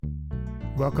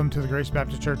Welcome to the Grace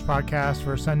Baptist Church podcast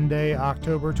for Sunday,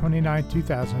 October 29,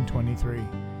 2023.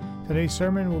 Today's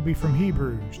sermon will be from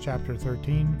Hebrews chapter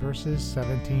 13, verses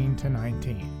 17 to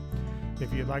 19.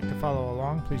 If you'd like to follow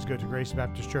along, please go to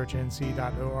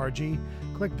gracebaptistchurchnc.org,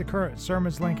 click the current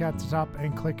sermons link at the top,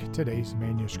 and click today's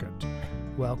manuscript.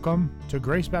 Welcome to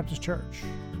Grace Baptist Church.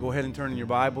 Go ahead and turn in your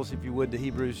Bibles, if you would, to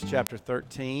Hebrews chapter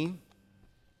 13.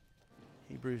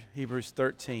 Hebrews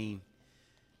 13.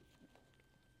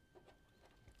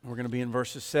 We're going to be in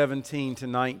verses 17 to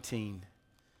 19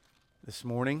 this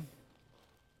morning.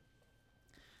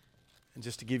 And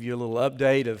just to give you a little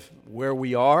update of where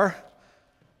we are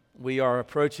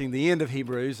approaching the end of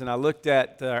Hebrews, and I looked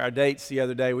at our dates the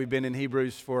other day. We've been in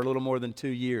Hebrews for a little more than 2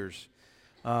 years,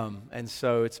 and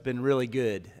so it's been really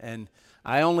good. And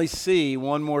I only see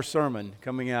one more sermon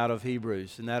coming out of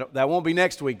Hebrews, and that won't be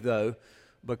next week, though,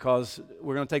 because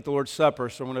we're going to take the Lord's Supper,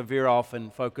 so I'm going to veer off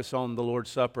and focus on the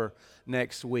Lord's Supper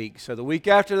next week. So the week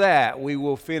after that, we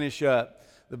will finish up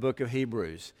the book of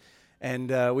Hebrews.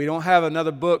 And we don't have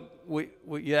another book.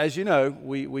 As you know,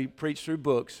 we preach through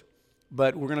books,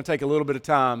 but we're going to take a little bit of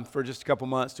time for just a couple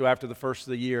months to after the first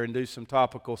of the year and do some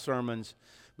topical sermons,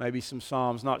 maybe some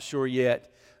Psalms, not sure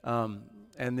yet, and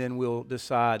then we'll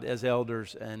decide as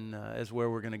elders and as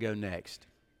where we're going to go next.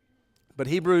 But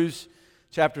Hebrews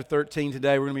chapter 13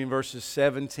 today, we're going to be in verses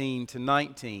 17 to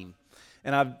 19.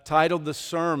 And I've titled the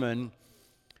sermon,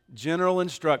 General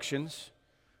Instructions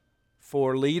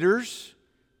for Leaders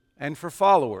and for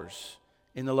Followers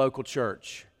in the Local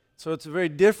Church. So it's a very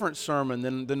different sermon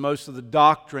than most of the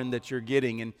doctrine that you're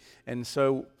getting. And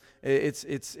so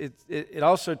it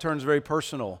also turns very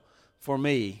personal for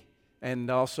me and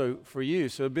also for you.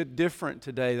 So a bit different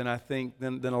today than I think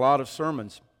than a lot of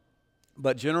sermons.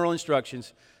 But general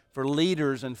instructions for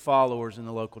leaders and followers in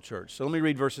the local church. So let me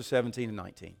read verses 17 and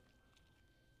 19.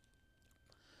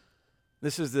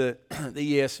 This is the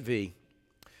ESV,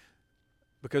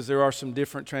 because there are some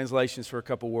different translations for a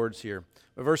couple words here.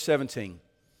 But verse 17,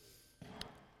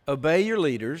 obey your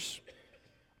leaders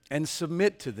and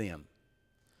submit to them,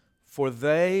 for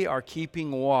they are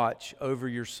keeping watch over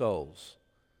your souls,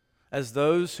 as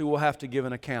those who will have to give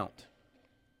an account.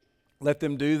 Let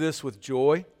them do this with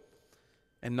joy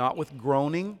and not with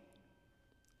groaning,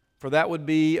 for that would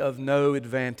be of no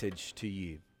advantage to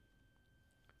you.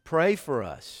 Pray for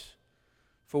us,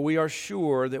 for we are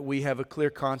sure that we have a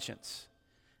clear conscience,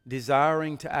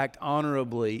 desiring to act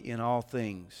honorably in all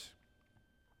things.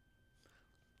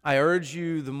 I urge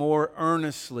you the more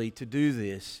earnestly to do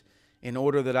this, in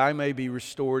order that I may be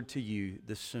restored to you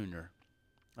the sooner.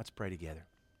 Let's pray together.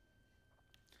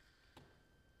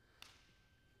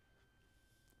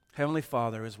 Heavenly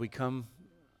Father, as we come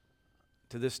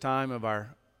to this time of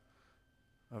our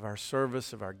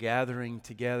service, of our gathering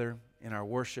together in our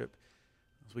worship,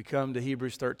 as we come to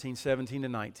Hebrews 13, 17 to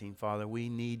 19, Father, we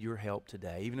need your help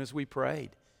today. Even as we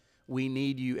prayed, we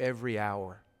need you every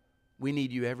hour. We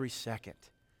need you every second.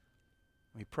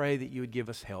 We pray that you would give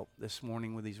us help this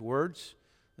morning with these words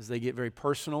as they get very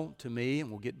personal to me and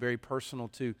will get very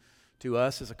personal to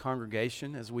us as a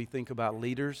congregation as we think about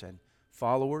leaders and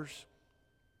followers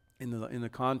in the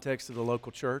context of the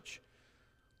local church.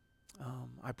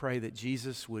 I pray that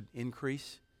Jesus would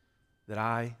increase, that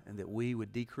I and that we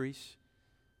would decrease.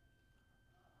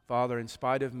 Father, in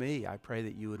spite of me, I pray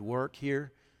that you would work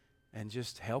here and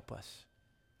just help us.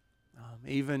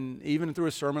 Even through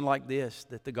a sermon like this,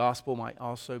 that the gospel might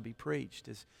also be preached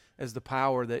as the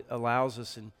power that allows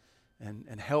us and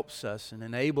helps us and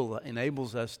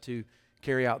enables us to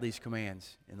carry out these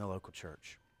commands in the local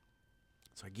church.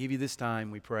 So I give you this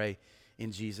time, we pray,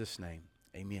 in Jesus' name.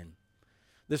 Amen.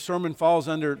 This sermon falls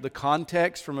under the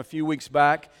context from a few weeks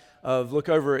back of, look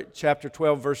over at chapter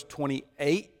 12, verse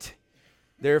 28.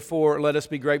 Therefore, let us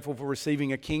be grateful for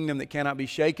receiving a kingdom that cannot be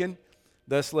shaken.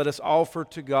 Thus, let us offer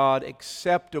to God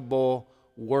acceptable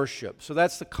worship. So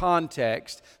that's the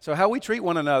context. So how we treat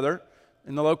one another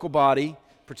in the local body,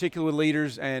 particularly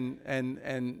leaders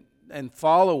and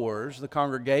followers, the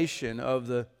congregation of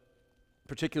the,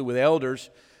 particularly with elders,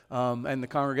 and the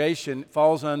congregation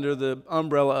falls under the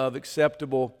umbrella of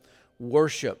acceptable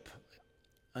worship.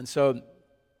 And so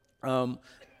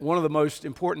one of the most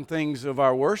important things of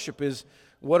our worship is,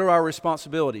 what are our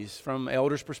responsibilities from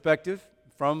elders' perspective,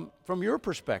 from your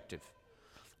perspective?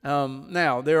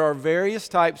 Now, there are various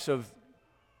types of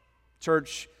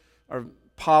church or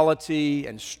polity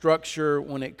and structure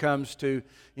when it comes to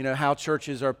how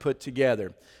churches are put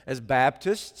together. As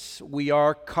Baptists, we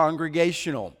are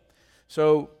congregational.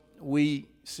 So we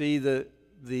see the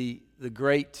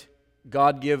great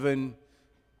God-given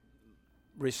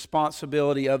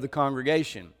responsibility of the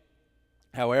congregation.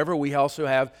 However, we also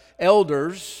have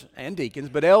elders and deacons,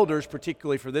 but elders,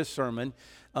 particularly for this sermon,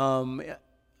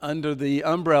 under the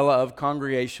umbrella of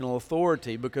congregational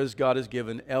authority, because God has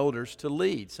given elders to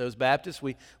lead. So as Baptists,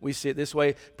 we see it this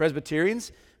way.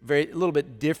 Presbyterians, a little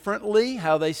bit differently,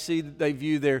 how they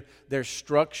view their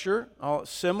structure, all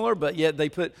similar, but yet they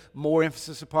put more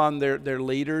emphasis upon their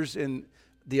leaders in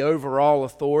the overall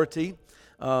authority.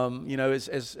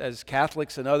 As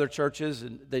Catholics and other churches,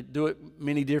 and they do it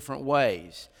many different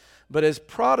ways. But as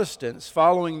Protestants,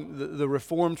 following the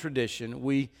Reformed tradition,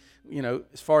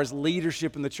 as far as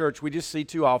leadership in the church, we just see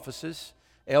two offices,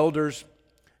 elders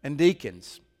and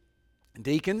deacons.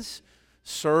 Deacons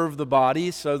serve the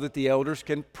body so that the elders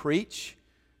can preach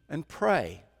and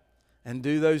pray and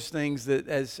do those things that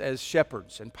as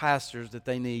shepherds and pastors that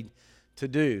they need to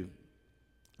do.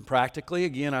 Practically,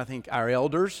 again, I think our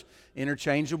elders,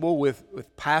 interchangeable with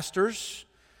pastors.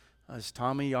 As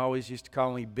Tommy always used to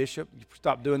call me bishop. You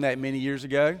stopped doing that many years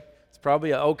ago. It's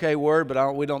probably an okay word,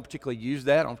 but we don't particularly use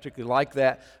that. I don't particularly like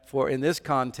that in this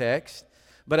context.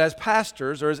 But as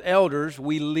pastors or as elders,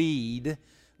 we lead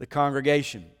the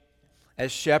congregation.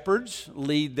 As shepherds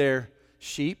lead their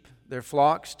sheep, their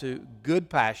flocks to good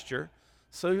pasture,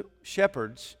 so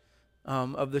shepherds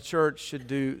of the church should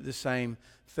do the same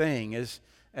thing.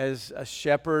 As a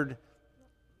shepherd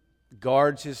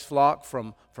guards his flock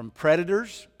from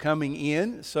predators coming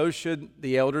in, so should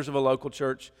the elders of a local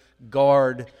church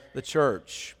guard the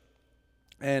church.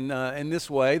 And in this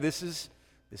way, this is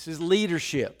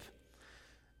leadership.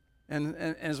 And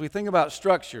as we think about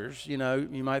structures, you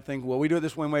might think, well, we do it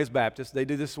this one way as Baptists, they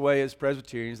do this way as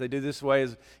Presbyterians, they do this way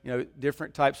as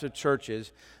different types of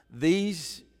churches.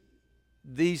 These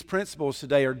principles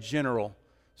today are general.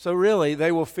 So really,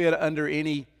 they will fit under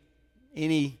any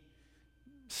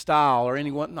style or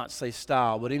not say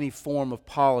style, but any form of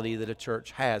polity that a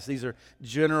church has. These are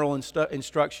general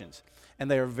instructions,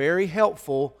 and they are very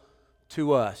helpful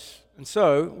to us. And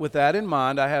so, with that in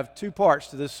mind, I have two parts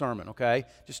to this sermon, okay?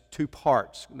 Just two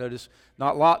parts. Notice,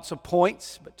 not lots of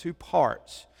points, but two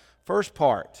parts. First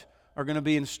part are going to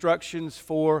be instructions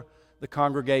for the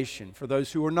congregation, for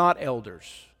those who are not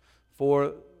elders,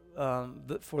 for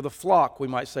the flock, we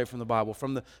might say from the Bible,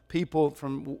 from the people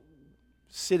from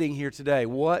sitting here today.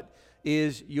 What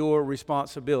is your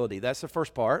responsibility? That's the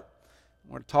first part.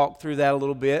 We're going to talk through that a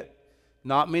little bit.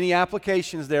 Not many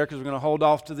applications there because we're going to hold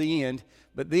off to the end.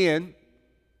 But then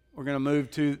we're going to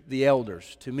move to the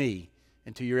elders, to me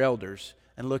and to your elders,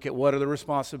 and look at what are the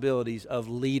responsibilities of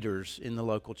leaders in the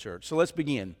local church. So let's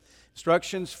begin.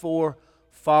 Instructions for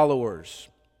followers.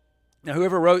 Now,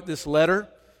 whoever wrote this letter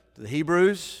to the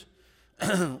Hebrews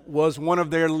was one of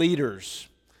their leaders.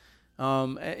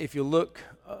 If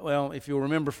you'll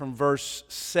remember from verse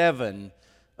 7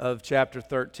 of chapter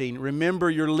 13, remember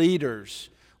your leaders.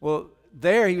 Well,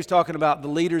 there he was talking about the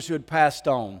leaders who had passed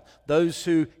on, those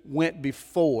who went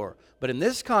before. But in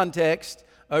this context,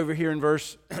 over here in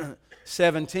verse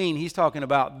 17, he's talking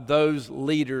about those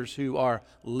leaders who are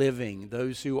living,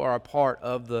 those who are a part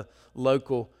of the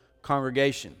local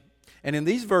congregation. And in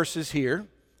these verses here,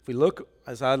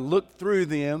 as I look through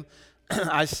them,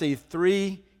 I see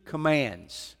three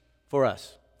commands for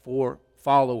us, for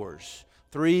followers,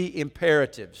 three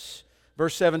imperatives.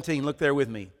 Verse 17, look there with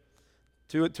me.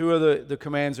 Two of the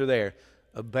commands are there.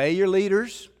 Obey your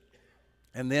leaders,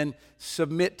 and then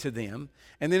submit to them.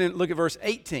 And then look at verse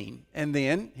 18, and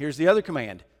then here's the other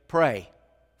command. Pray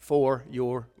for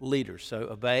your leaders. So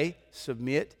obey,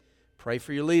 submit, pray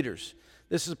for your leaders.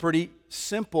 This is a pretty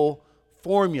simple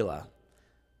formula.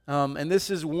 And this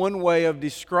is one way of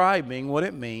describing what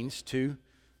it means to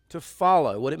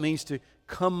follow, what it means to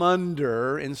come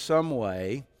under, in some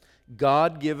way,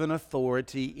 God-given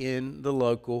authority in the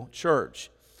local church.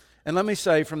 And let me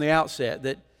say from the outset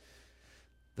that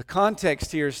the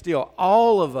context here is still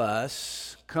all of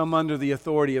us come under the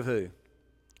authority of who?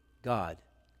 God.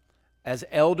 As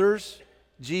elders,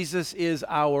 Jesus is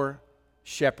our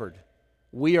shepherd.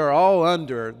 We are all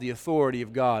under the authority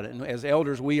of God. And as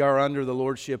elders, we are under the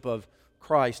lordship of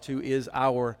Christ, who is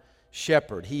our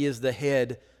shepherd. He is the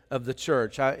head of the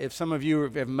church. If some of you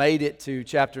have made it to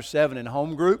chapter 7 in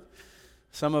home group,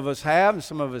 some of us have, and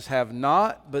some of us have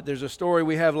not. But there's a story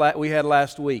we had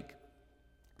last week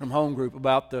from home group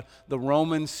about the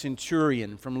Roman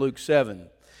centurion from Luke 7.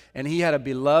 And he had a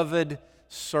beloved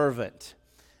servant.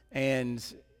 And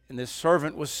this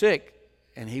servant was sick,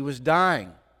 and he was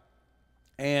dying.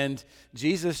 And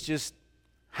Jesus just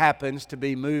happens to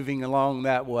be moving along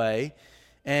that way.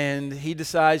 And he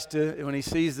decides to, when he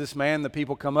sees this man, the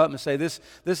people come up and say, this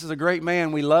is a great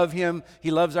man. We love him.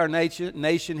 He loves our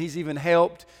nation. He's even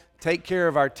helped take care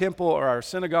of our temple or our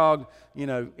synagogue,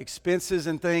 expenses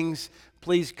and things,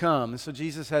 please come. And so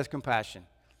Jesus has compassion.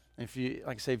 If you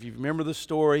remember the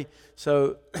story,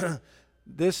 so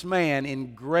this man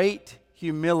in great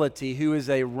humility, who is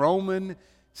a Roman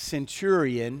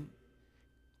centurion,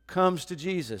 comes to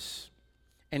Jesus.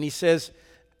 And he says,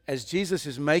 as Jesus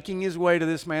is making his way to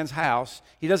this man's house,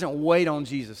 he doesn't wait on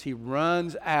Jesus. He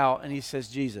runs out and he says,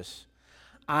 Jesus,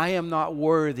 I am not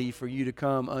worthy for you to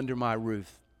come under my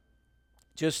roof.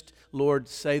 Just, Lord,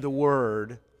 say the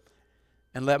word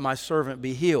and let my servant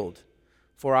be healed.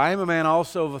 For I am a man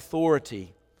also of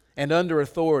authority and under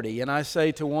authority, and I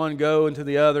say to one, go, and to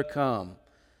the other, come.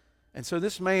 And so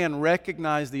this man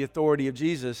recognized the authority of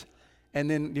Jesus. And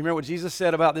then, do you remember what Jesus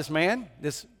said about this man?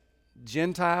 This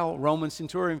Gentile Roman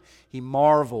centurion? He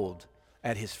marveled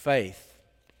at his faith.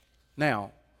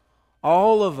 Now,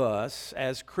 all of us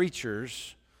as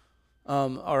creatures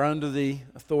are under the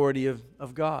authority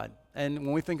of God. And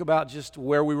when we think about just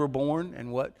where we were born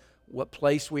and what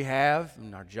place we have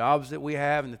and our jobs that we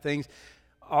have and the things,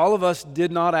 all of us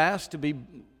did not ask to be,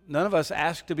 none of us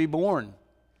asked to be born,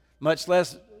 much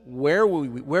less where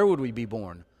would we be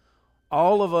born.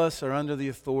 All of us are under the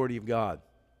authority of God.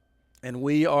 And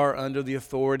we are under the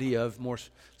authority of, more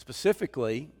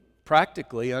specifically,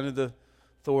 practically, under the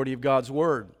authority of God's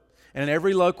Word. And in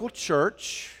every local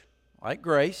church, like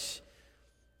Grace,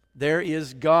 there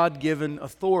is God-given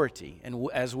authority. And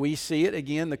as we see it,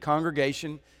 again, the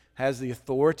congregation has the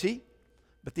authority,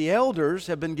 but the elders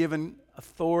have been given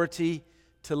authority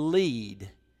to lead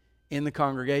in the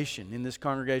congregation, in this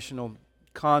congregational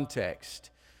context.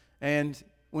 And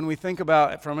when we think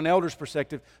about it from an elder's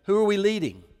perspective, who are we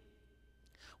leading?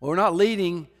 Well, we're not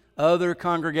leading other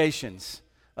congregations,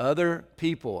 other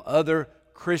people, other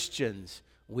Christians.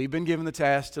 We've been given the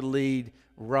task to lead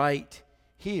right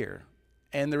here.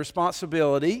 And the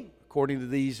responsibility, according to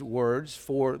these words,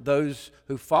 for those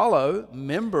who follow,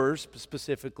 members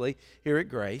specifically here at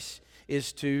Grace,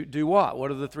 is to do what?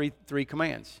 What are the three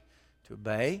commands? To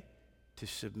obey, to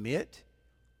submit,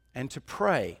 and to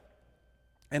pray.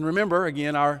 And remember,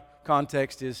 again, our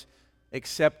context is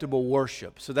acceptable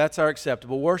worship. So that's our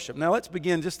acceptable worship. Now let's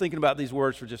begin just thinking about these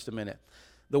words for just a minute.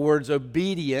 The words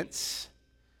obedience,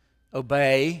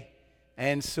 obey,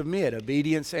 and submit.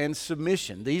 Obedience and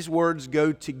submission. These words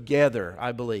go together,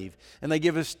 I believe. And they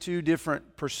give us two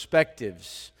different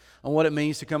perspectives on what it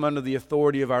means to come under the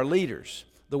authority of our leaders.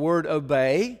 The word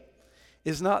obey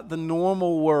is not the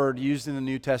normal word used in the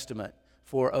New Testament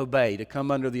for obey, to come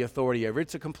under the authority of.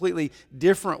 It's a completely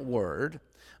different word,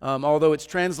 although it's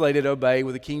translated obey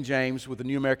with the King James, with the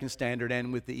New American Standard,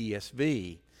 and with the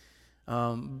ESV.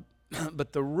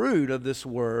 But the root of this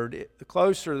word, the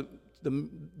closer,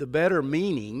 the better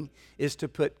meaning is to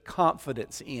put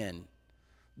confidence in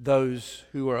those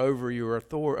who are over you or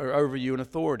over you in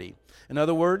authority. In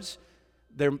other words,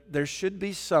 there should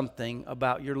be something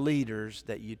about your leaders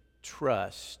that you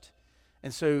trust.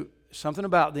 And so something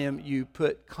about them, you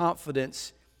put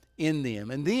confidence in them.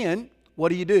 And then,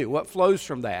 what do? What flows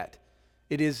from that?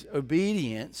 It is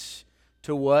obedience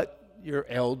to what your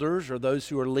elders or those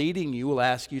who are leading you will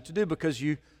ask you to do, because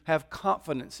you have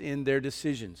confidence in their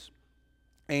decisions.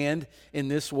 And in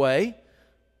this way,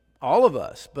 all of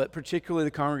us, but particularly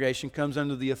the congregation, comes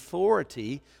under the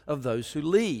authority of those who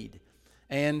lead,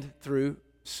 and through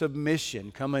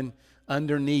submission, coming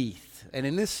underneath. And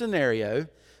in this scenario,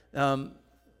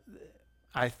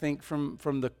 I think from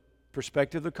the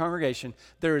perspective of the congregation,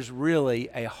 there is really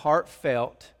a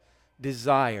heartfelt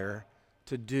desire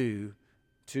to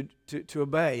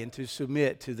obey and to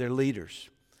submit to their leaders.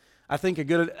 I think a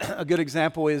good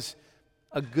example is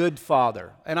a good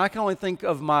father. And I can only think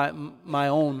of my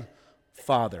own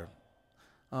father.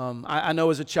 I know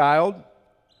as a child,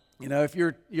 if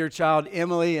your child,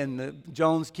 Emily, and the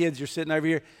Jones kids, you're sitting over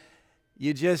here,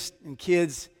 you just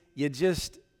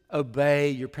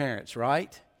obey your parents,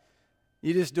 right?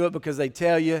 You just do it because they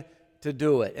tell you to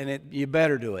do it, and you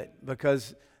better do it,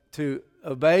 because to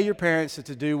obey your parents is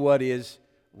to do what is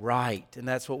right, and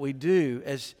that's what we do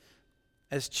as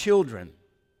children.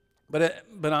 But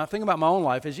I think about my own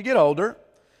life. As you get older,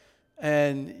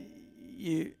 and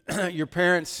your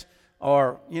parents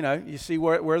are, you see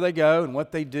where they go and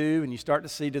what they do, and you start to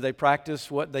see, do they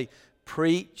practice what they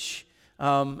preach,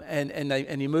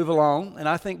 and you move along. And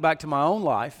I think back to my own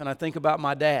life, and I think about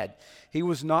my dad. He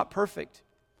was not perfect,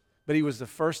 but he was the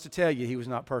first to tell you he was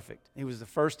not perfect. He was the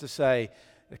first to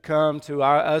come to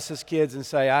us as kids and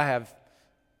say, I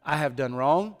have done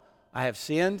wrong. I have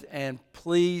sinned, and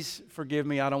please forgive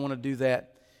me. I don't want to do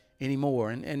that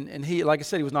anymore. And he, like I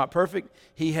said, he was not perfect.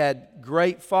 He had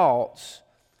great faults,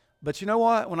 But you know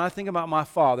what? When I think about my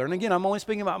father, and again, I'm only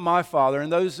speaking about my father,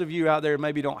 and those of you out there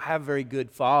maybe don't have very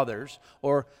good fathers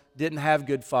or didn't have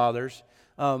good fathers,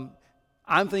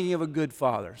 I'm thinking of a good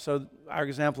father. So our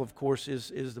example, of course,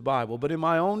 is the Bible. But in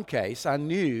my own case, I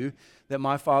knew that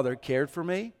my father cared for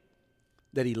me,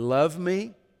 that he loved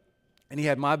me, and he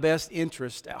had my best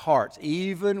interest at heart,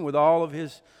 even with all of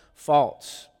his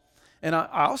faults. And I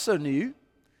also knew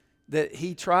that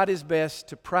he tried his best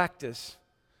to practice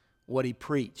what he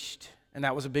preached, and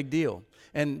that was a big deal.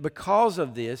 And because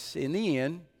of this, in the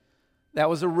end, that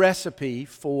was a recipe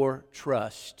for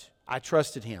trust. I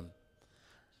trusted him.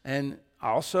 And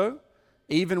also,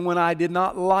 even when I did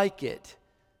not like it,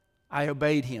 I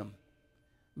obeyed him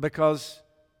because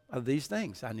of these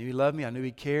things. I knew he loved me, I knew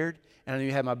he cared, and I knew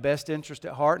he had my best interest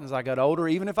at heart. And as I got older,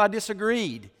 even if I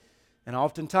disagreed, and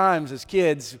oftentimes as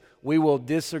kids, we will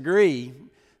disagree,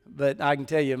 but I can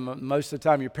tell you, most of the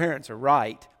time your parents are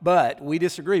right. But we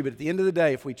disagree. But at the end of the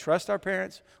day, if we trust our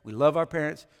parents, we love our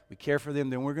parents, we care for them,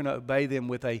 then we're going to obey them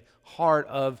with a heart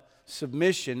of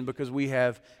submission because we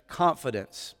have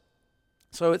confidence.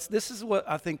 So this is what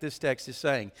I think this text is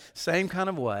saying. Same kind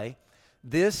of way,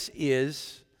 this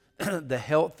is the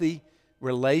healthy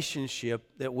relationship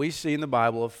that we see in the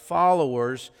Bible of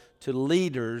followers to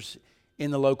leaders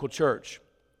in the local church.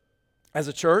 As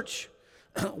a church,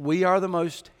 we are the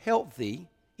most healthy.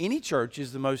 Any church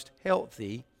is the most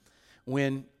healthy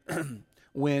when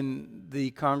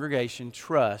the congregation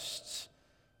trusts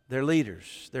their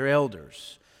leaders, their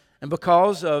elders. And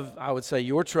because of, I would say,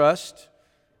 your trust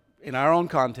in our own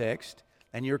context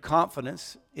and your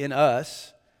confidence in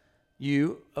us,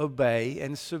 you obey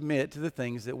and submit to the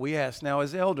things that we ask. Now,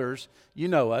 as elders, you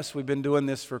know us. We've been doing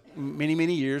this for many,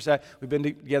 many years. We've been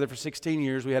together for 16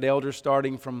 years. We had elders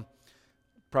starting from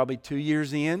probably 2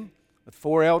 years in with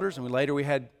 4 elders, and later we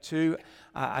had 2.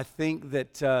 I think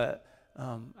that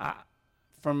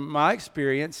from my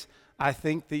experience, I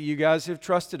think that you guys have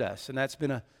trusted us, and that's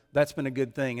been a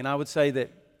good thing. And I would say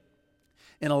that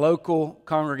in a local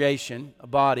congregation, a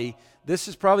body, this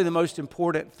is probably the most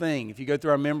important thing. If you go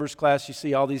through our members class, you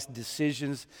see all these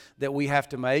decisions that we have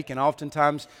to make, and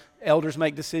oftentimes elders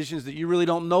make decisions that you really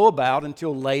don't know about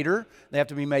until later. They have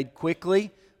to be made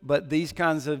quickly. But these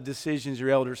kinds of decisions your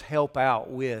elders help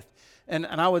out with. And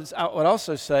I would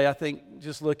also say, I think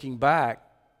just looking back,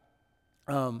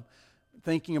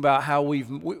 thinking about how we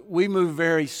move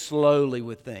very slowly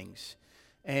with things.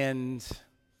 And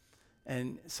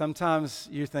sometimes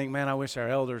you think, man, I wish our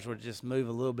elders would just move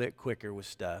a little bit quicker with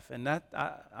stuff. And that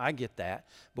I get that.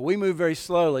 But we move very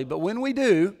slowly. But when we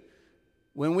do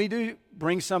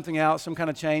bring something out, some kind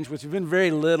of change, which has been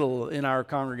very little in our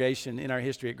congregation, in our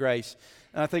history at Grace.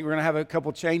 And I think we're going to have a couple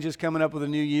changes coming up with the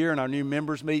new year and our new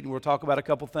members meeting. We'll talk about a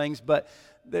couple things, but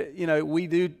we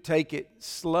do take it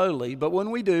slowly. But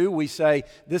when we do, we say,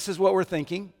 this is what we're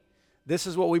thinking. This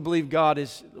is what we believe God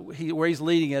is, where He's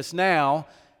leading us. Now,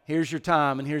 here's your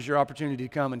time and here's your opportunity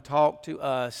to come and talk to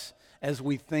us as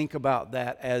we think about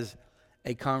that as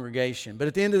a congregation. But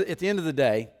at the end of the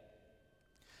day,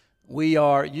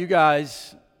 you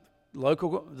guys,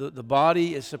 the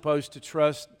body is supposed to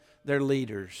trust their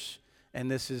leaders. And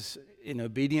this is in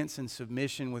obedience and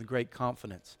submission with great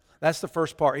confidence. That's the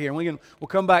first part here. And we'll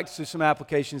come back to some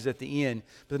applications at the end.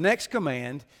 But the next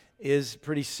command is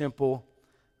pretty simple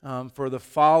for the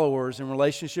followers in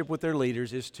relationship with their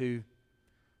leaders is to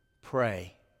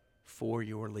pray for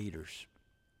your leaders.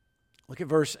 Look at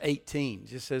verse 18. It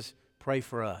just says, pray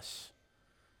for us.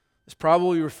 This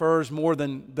probably refers to more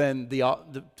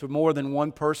than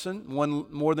one person,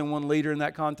 more than one leader in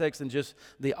that context than just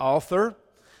the author.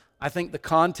 I think the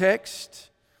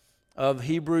context of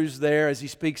Hebrews there, as he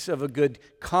speaks of a good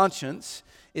conscience,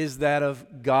 is that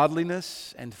of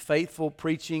godliness and faithful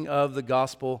preaching of the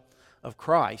gospel of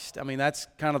Christ. I mean, that's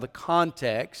kind of the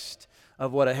context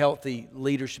of what a healthy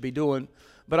leader should be doing.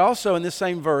 But also in this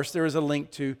same verse, there is a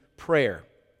link to prayer.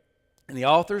 And the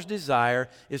author's desire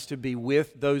is to be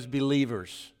with those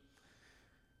believers.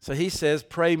 So he says,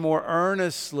 pray more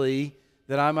earnestly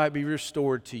that I might be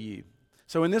restored to you.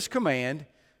 So in this command,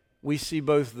 we see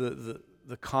both the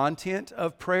content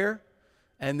of prayer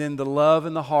and then the love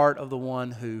and the heart of the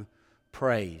one who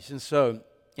prays. And so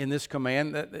in this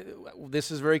command,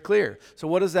 this is very clear. So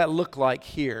what does that look like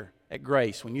here at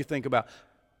Grace when you think about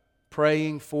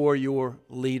praying for your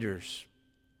leaders?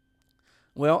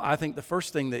 Well, I think the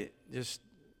first thing that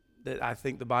I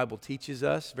think the Bible teaches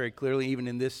us very clearly, even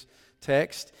in this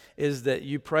text, is that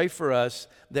you pray for us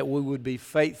that we would be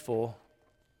faithful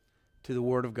to the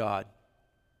Word of God.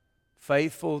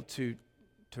 Faithful to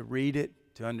read it,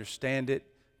 to understand it,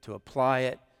 to apply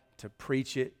it, to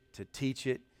preach it, to teach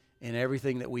it in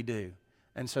everything that we do.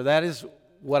 And so that is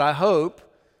what I hope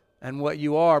and what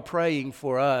you are praying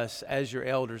for us as your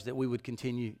elders, that we would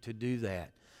continue to do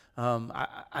that.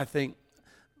 I think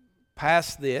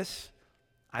past this,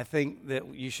 I think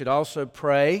that you should also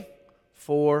pray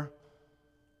for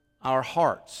our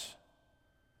hearts,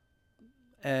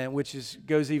 which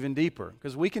goes even deeper,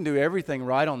 because we can do everything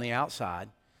right on the outside,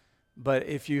 but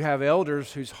if you have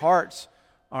elders whose hearts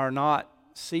are not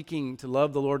seeking to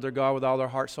love the Lord their God with all their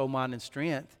heart, soul, mind, and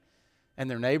strength, and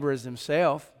their neighbor as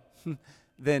themselves,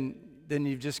 then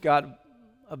you've just got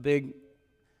a big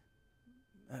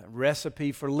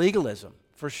recipe for legalism,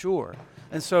 for sure.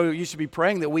 And so you should be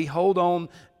praying that we hold on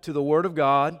to the Word of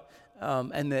God,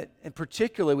 and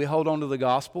particularly we hold on to the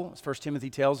gospel. As 1 Timothy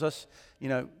tells us,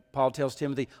 Paul tells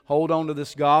Timothy, hold on to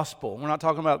this gospel. We're not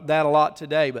talking about that a lot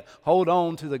today, but hold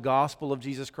on to the gospel of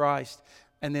Jesus Christ.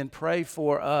 And then pray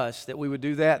for us that we would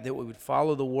do that we would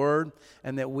follow the Word,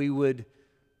 and that we would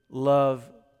love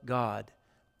God.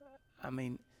 I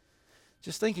mean,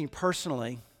 just thinking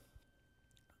personally,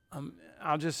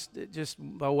 I'll just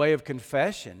by way of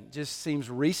confession, just seems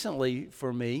recently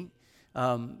for me,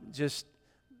 I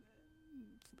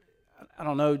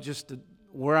don't know, just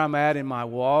where I'm at in my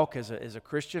walk as a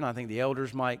Christian. I think the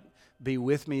elders might be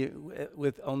with me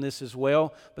on this as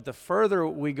well. But the further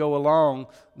we go along,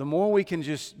 the more we can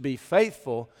just be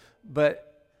faithful. But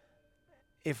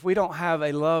if we don't have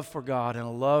a love for God and a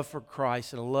love for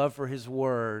Christ and a love for His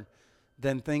Word,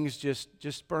 then things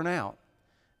just burn out.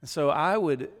 And so I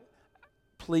would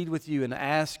plead with you and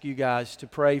ask you guys to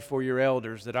pray for your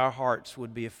elders, that our hearts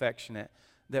would be affectionate,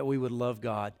 that we would love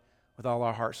God with all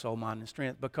our heart, soul, mind, and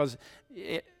strength. Because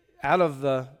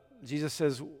Jesus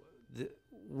says,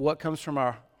 what comes from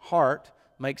our heart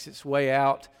makes its way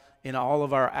out in all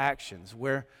of our actions.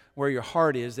 Where your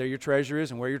heart is, there your treasure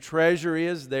is. And where your treasure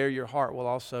is, there your heart will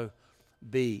also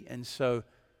be. And so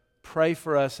pray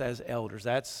for us as elders.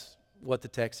 That's what the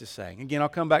text is saying. Again, I'll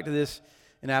come back to this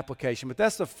in application. But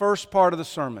that's the first part of the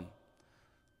sermon.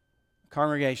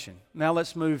 Congregation. Now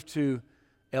let's move to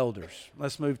elders.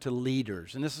 Let's move to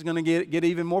leaders. And this is going to get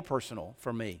even more personal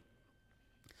for me.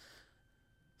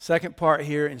 Second part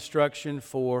here, instruction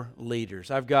for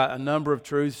leaders. I've got a number of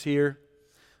truths here.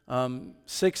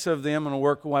 6 of them. I'm going to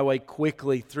work my way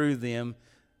quickly through them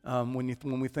when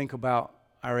we think about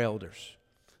our elders.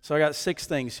 So I got 6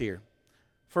 things here.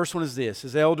 First one is this.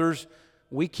 As elders,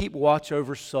 we keep watch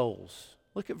over souls.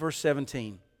 Look at verse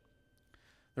 17.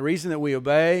 The reason that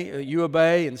you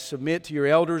obey and submit to your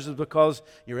elders is because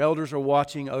your elders are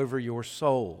watching over your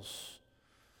souls.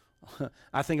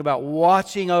 I think about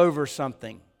watching over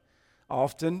something.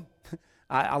 Often,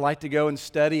 I like to go and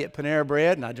study at Panera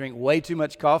Bread, and I drink way too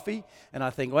much coffee, and I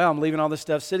think, well, I'm leaving all this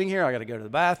stuff sitting here. I got to go to the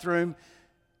bathroom.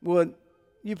 Would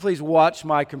you please watch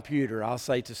my computer? I'll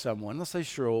say to someone. Let's say,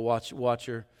 sure, we'll watch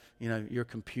your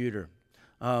computer.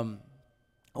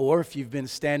 Or if you've been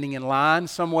standing in line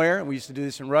somewhere, and we used to do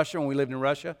this in Russia when we lived in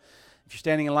Russia. If you're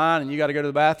standing in line and you got to go to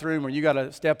the bathroom, or you got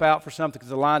to step out for something because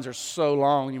the lines are so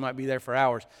long, you might be there for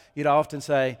hours. You'd often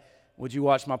say, would you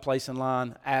watch my place in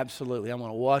line? Absolutely. I'm going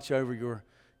to watch over your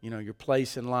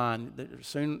place in line.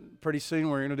 Pretty soon,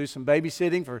 we're going to do some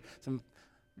babysitting for some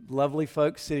lovely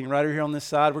folks sitting right over here on this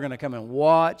side. We're going to come and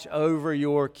watch over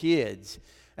your kids.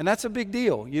 And that's a big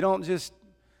deal. You don't just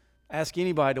ask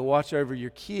anybody to watch over your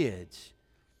kids.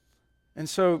 And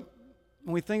so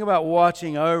when we think about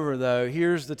watching over, though,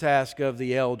 here's the task of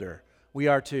the elder. We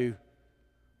are to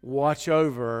watch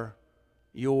over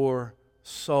your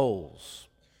souls.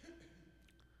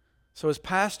 So as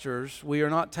pastors, we are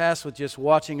not tasked with just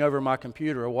watching over my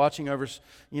computer or watching over,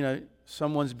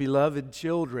 someone's beloved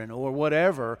children or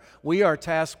whatever. We are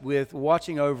tasked with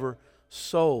watching over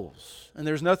souls. And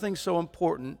there's nothing so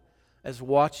important as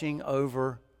watching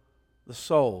over the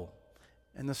soul.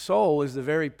 And the soul is the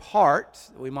very part,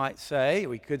 we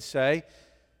could say,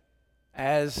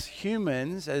 as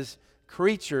humans, as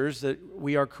creatures, that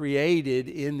we are created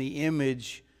in the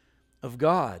image of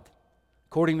God.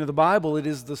 According to the Bible, it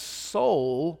is the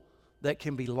soul that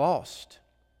can be lost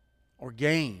or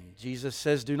gained. Jesus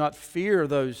says, do not fear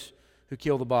those who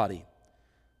kill the body,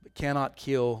 but cannot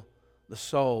kill the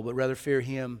soul, but rather fear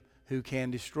him who can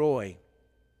destroy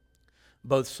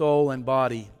both soul and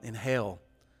body in hell.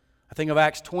 I think of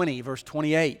Acts 20, verse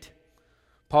 28.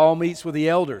 Paul meets with the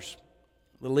elders,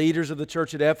 the leaders of the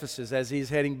church at Ephesus, as he's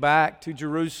heading back to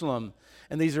Jerusalem.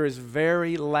 And these are his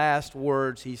very last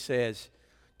words he says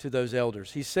to those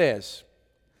elders. He says,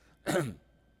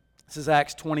 this is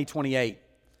Acts 20:28.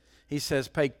 He says,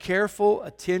 pay careful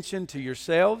attention to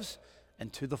yourselves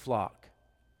and to the flock,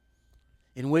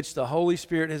 in which the Holy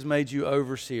Spirit has made you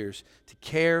overseers, to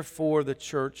care for the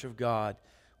church of God,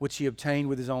 which he obtained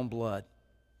with his own blood.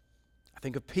 I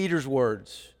think of Peter's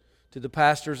words to the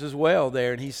pastors as well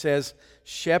there, and he says,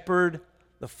 shepherd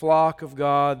the flock of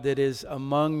God that is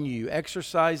among you,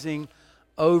 exercising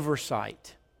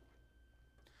oversight.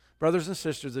 Brothers and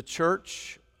sisters, the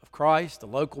church of Christ, the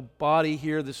local body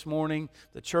here this morning,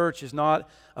 the church is not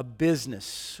a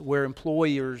business where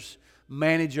employers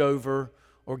manage over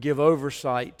or give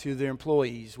oversight to their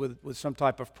employees with some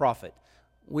type of profit.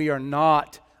 We are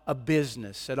not a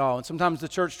business at all. And sometimes the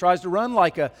church tries to run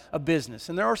like a business.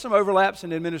 And there are some overlaps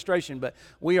in administration, but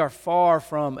we are far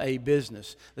from a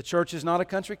business. The church is not a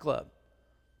country club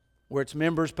where its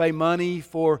members pay money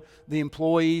for the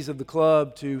employees of the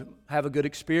club to have a good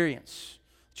experience.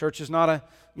 Church is not a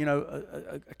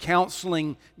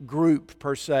counseling group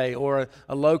per se, or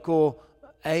a local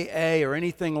AA or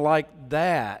anything like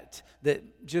that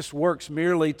just works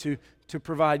merely to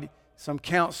provide some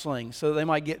counseling so that they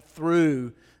might get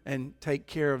through and take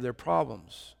care of their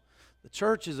problems. The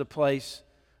church is a place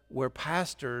where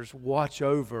pastors watch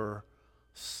over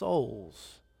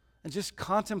souls. And just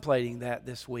contemplating that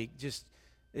this week,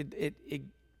 it's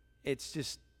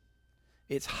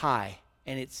high,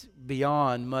 and it's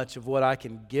beyond much of what I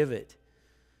can give it.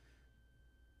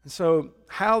 And so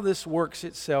how this works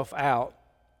itself out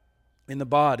in the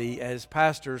body as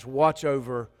pastors watch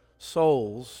over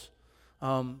souls,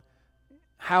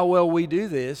 how well we do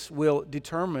this will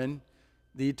determine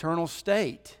the eternal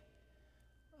state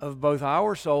of both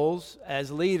our souls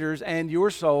as leaders and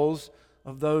your souls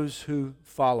of those who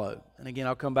follow. And again,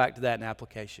 I'll come back to that in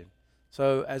application.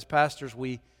 So as pastors,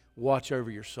 we watch over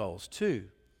your souls. 2,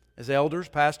 as elders,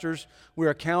 pastors,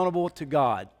 we're accountable to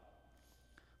God.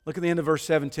 Look at the end of verse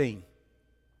 17.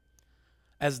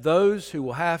 As those who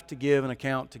will have to give an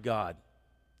account to God.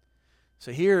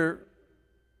 So here,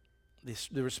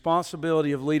 the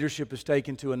responsibility of leadership is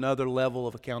taken to another level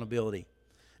of accountability.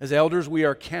 As elders, we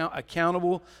are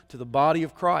accountable to the body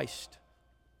of Christ.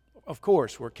 Of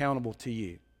course, we're accountable to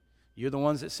you. You're the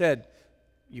ones that said,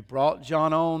 you brought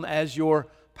John on as your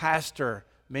pastor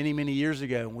many, many years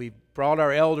ago. And we brought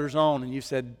our elders on, and you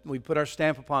said, we put our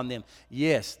stamp upon them.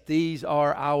 Yes, these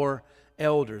are our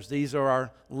elders. These are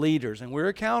our leaders. And we're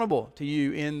accountable to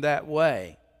you in that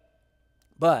way.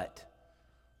 But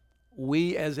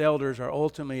we as elders are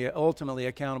ultimately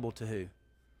accountable to who?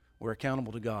 We're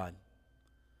accountable to God.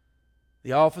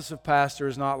 The office of pastor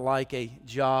is not like a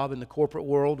job in the corporate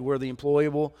world where the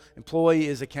employee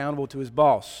is accountable to his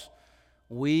boss.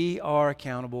 We are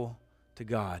accountable to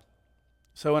God.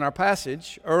 So in our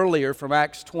passage earlier from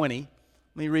Acts 20, let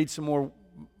me read some more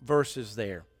verses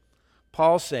there.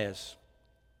 Paul says,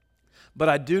 "But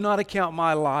I do not account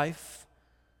my life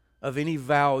of any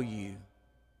value,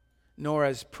 nor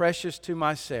as precious to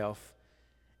myself,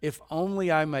 if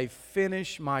only I may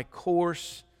finish my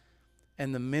course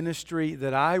and the ministry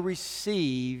that I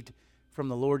received from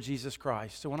the Lord Jesus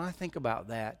Christ." So when I think about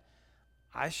that,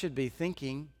 I should be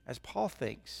thinking as Paul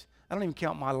thinks. I don't even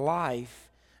count my life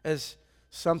as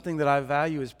something that I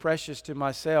value as precious to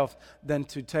myself than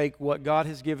to take what God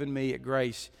has given me at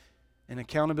grace and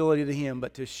accountability to Him,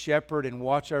 but to shepherd and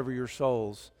watch over your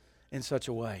souls in such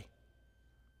a way.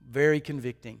 Very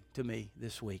convicting to me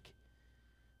this week.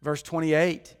 Verse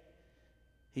 28,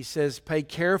 he says, "Pay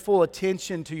careful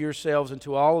attention to yourselves and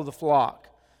to all of the flock,"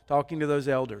 talking to those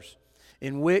elders,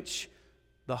 "in which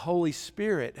the Holy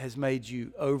Spirit has made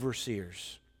you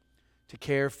overseers to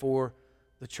care for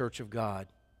the church of God."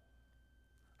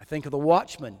 I think of the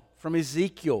watchman from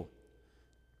Ezekiel.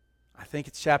 I think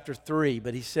it's chapter 3,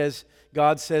 but he says,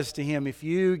 God says to him, "If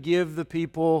you give the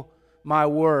people my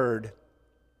word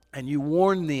and you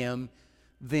warn them,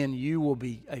 then you will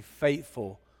be a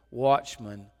faithful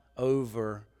watchman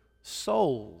over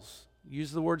souls."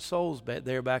 Use the word souls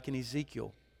there back in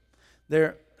Ezekiel.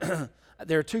 There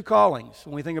are two callings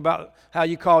when we think about how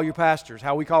you call your pastors,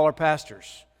 how we call our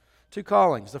pastors. Two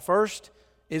callings. The first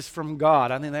is from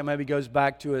God. I think that maybe goes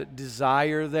back to a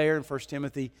desire there in 1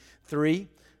 Timothy 3.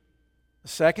 The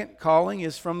second calling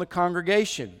is from the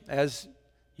congregation. As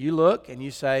you look and you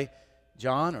say,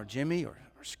 John or Jimmy or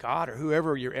Scott or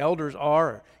whoever your elders are,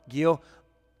 or Gil,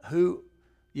 who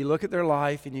you look at their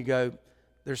life and you go,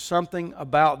 there's something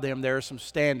about them. There are some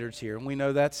standards here. And we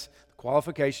know that's the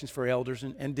qualifications for elders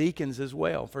and deacons as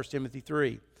well. 1 Timothy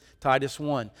 3, Titus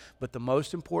 1. But the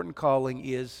most important calling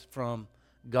is from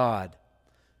God.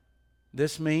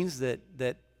 This means that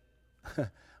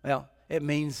well, it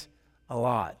means a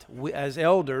lot. As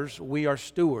elders, we are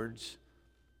stewards,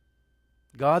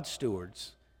 God's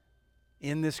stewards,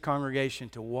 in this congregation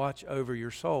to watch over your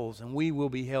souls, and we will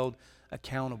be held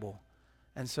accountable.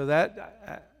 And so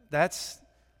that's,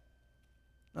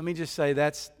 let me just say,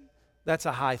 that's That's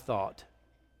a high thought.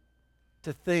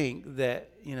 To think that,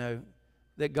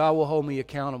 that God will hold me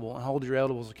accountable and hold your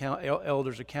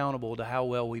elders accountable to how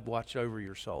well we've watched over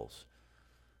your souls.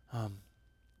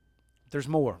 There's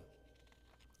more.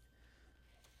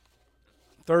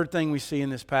 Third thing we see in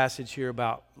this passage here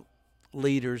about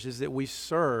leaders is that we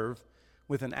serve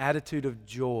with an attitude of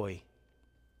joy.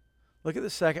 Look at the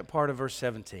second part of verse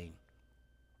 17.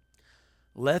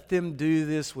 Let them do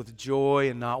this with joy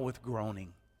and not with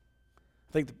groaning.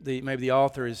 I think maybe the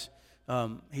author is,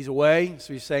 he's away,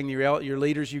 so he's saying your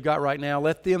leaders you got right now,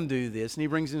 let them do this. And he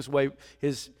brings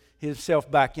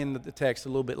himself back into the text a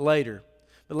little bit later.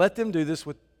 But let them do this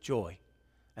with joy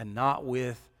and not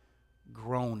with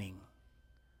groaning.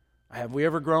 Have we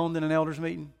ever groaned in an elders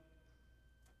meeting?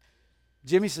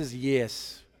 Jimmy says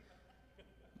yes.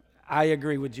 I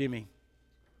agree with Jimmy.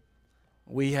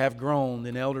 We have groaned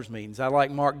in elders meetings. I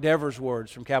like Mark Dever's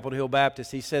words from Capitol Hill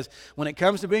Baptist. He says, when it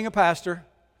comes to being a pastor,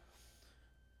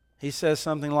 he says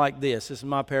something like this. This is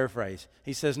my paraphrase.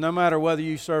 He says, no matter whether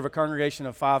you serve a congregation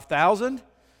of 5,000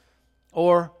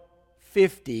 or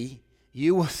 50,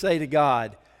 you will say to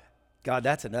God, God,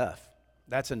 that's enough.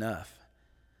 That's enough.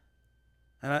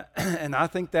 And I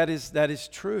think that is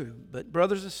true. But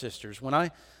brothers and sisters, when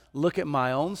I look at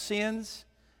my own sins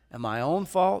and my own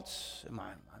faults,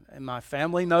 and my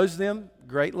family knows them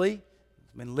greatly,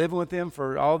 I've been living with them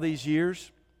for all these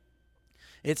years,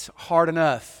 it's hard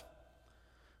enough.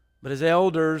 But as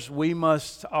elders, we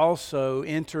must also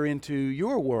enter into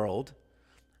your world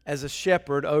as a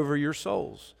shepherd over your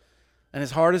souls. And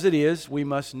as hard as it is, we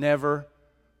must never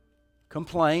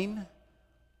complain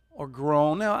or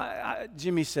groan. Now,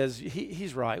 Jimmy says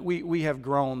he's right. We have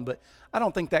groaned, but I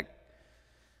don't think that,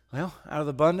 out of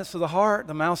the abundance of the heart,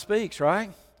 the mouth speaks,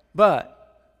 right? But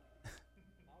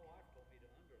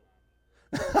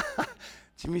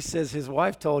Jimmy says his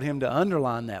wife told him to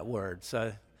underline that word.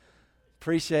 So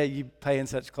appreciate you paying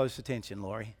such close attention,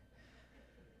 Lori.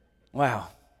 Wow.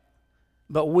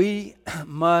 But we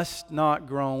must not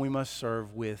groan. We must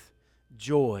serve with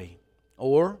joy.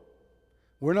 Or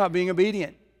we're not being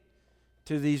obedient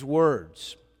to these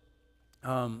words.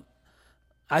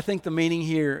 I think the meaning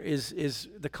here is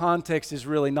the context is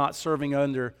really not serving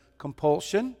under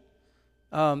compulsion.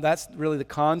 That's really the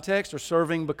context, or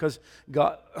serving because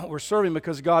we're serving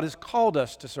because God has called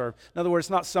us to serve. In other words,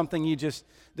 it's not something you just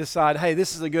decide, hey,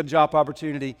 this is a good job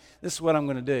opportunity, this is what I'm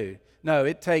going to do. No,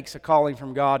 it takes a calling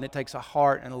from God, and it takes a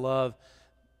heart and a love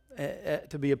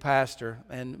to be a pastor.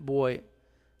 And boy,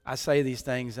 I say these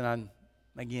things and I'm,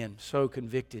 again, so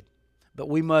convicted. But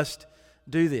we must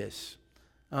do this.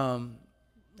 And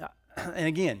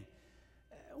again,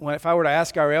 if I were to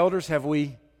ask our elders,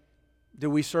 do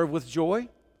we serve with joy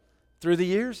through the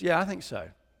years? Yeah, I think so.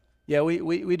 Yeah,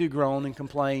 we do groan and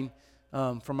complain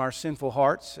from our sinful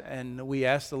hearts, and we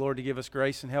ask the Lord to give us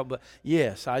grace and help. But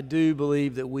yes, I do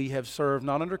believe that we have served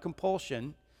not under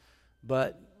compulsion,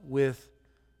 but with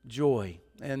joy.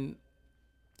 And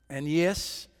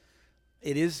yes,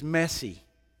 it is messy.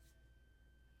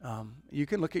 You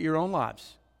can look at your own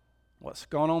lives. What's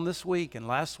gone on this week and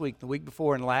last week, the week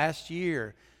before, and last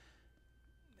year.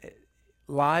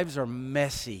 Lives are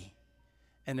messy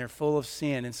and they're full of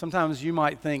sin. And sometimes you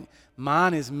might think,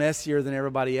 mine is messier than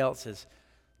everybody else's.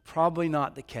 Probably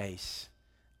not the case.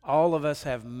 All of us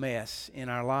have mess in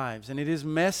our lives. And it is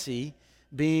messy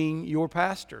being your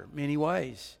pastor in many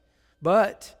ways.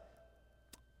 But,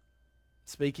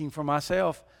 speaking for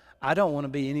myself, I don't want to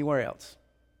be anywhere else.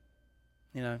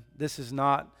 This is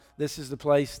the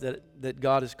place that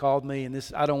God has called me,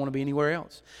 and I don't want to be anywhere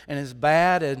else. And as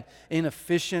bad and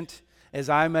inefficient as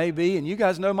I may be, and you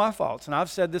guys know my faults, and I've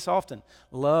said this often,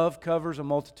 love covers a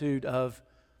multitude of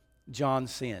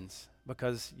John's sins,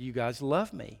 because you guys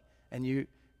love me. And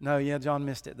John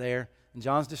missed it there, and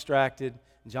John's distracted,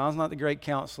 and John's not the great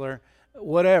counselor,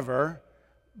 whatever,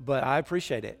 but I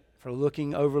appreciate it for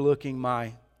overlooking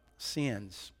my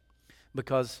sins.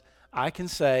 Because I can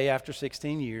say after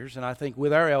 16 years, and I think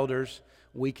with our elders,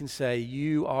 we can say,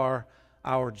 you are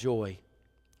our joy,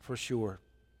 for sure.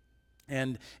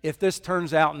 And if this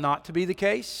turns out not to be the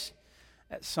case,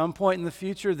 at some point in the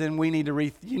future, then you need to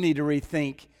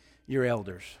rethink your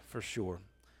elders, for sure.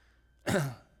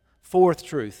 Fourth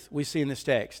truth we see in this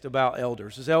text about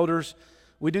elders. As elders,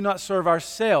 we do not serve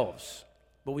ourselves,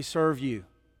 but we serve you.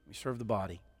 We serve the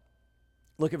body.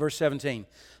 Look at verse 17.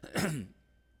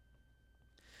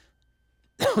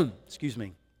 Excuse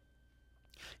me.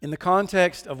 In the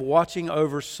context of watching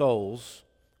over souls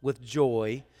with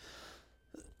joy,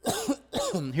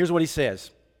 here's what he says.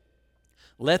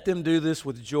 Let them do this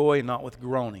with joy and not with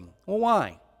groaning. Well,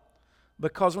 why?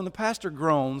 Because when the pastor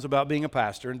groans about being a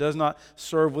pastor and does not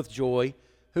serve with joy,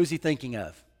 who's he thinking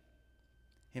of?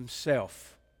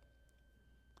 Himself,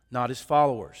 not his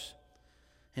followers.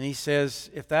 And he says,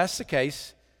 if that's the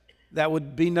case, that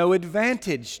would be no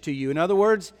advantage to you. In other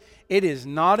words, it is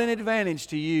not an advantage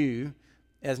to you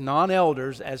as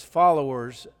non-elders, as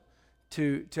followers,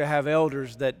 to have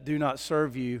elders that do not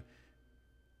serve you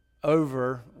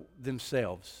over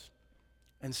themselves.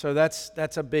 And so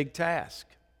that's a big task.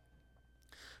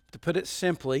 To put it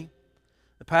simply,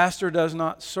 the pastor does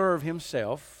not serve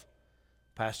himself.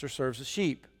 The pastor serves the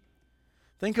sheep.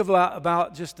 Think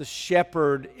about just the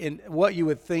shepherd, in what you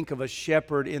would think of a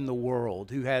shepherd in the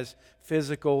world who has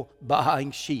physical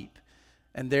buying sheep.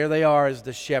 And there they are as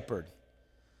the shepherd.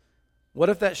 What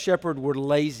if that shepherd were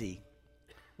lazy?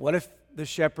 What if the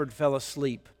shepherd fell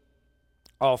asleep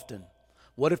often?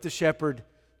 What if the shepherd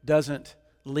doesn't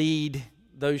lead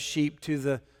those sheep to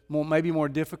the maybe more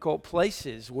difficult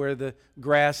places where the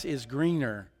grass is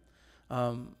greener?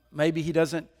 Maybe he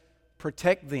doesn't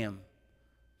protect them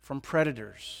from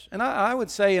predators. And I would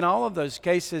say in all of those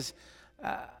cases,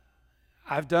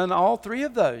 I've done all three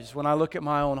of those when I look at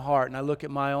my own heart and I look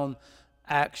at my own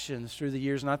actions through the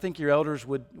years. And I think your elders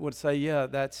would say, yeah,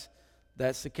 that's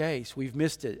the case. We've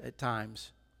missed it at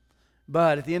times.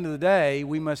 But at the end of the day,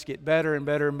 we must get better and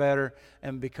better and better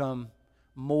and become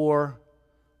more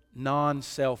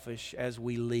non-selfish as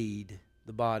we lead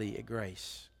the body at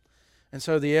Grace. And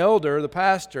so the elder, the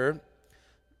pastor,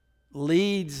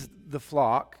 leads the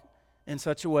flock in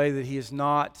such a way that he is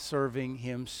not serving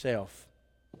himself.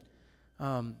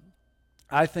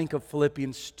 I think of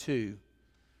Philippians 2,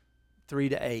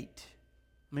 3-8. Let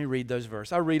me read those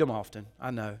verses. I read them often,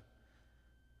 I know.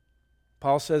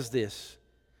 Paul says this,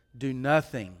 do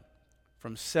nothing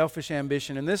from selfish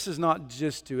ambition. And this is not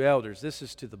just to elders, this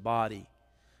is to the body.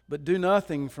 But do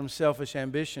nothing from selfish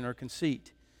ambition or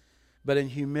conceit, but in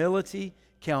humility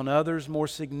count others more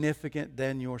significant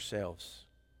than yourselves.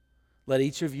 Let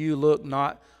each of you look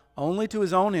not only to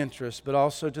his own interest, but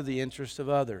also to the interest of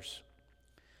others.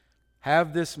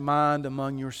 Have this mind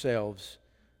among yourselves,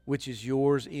 which is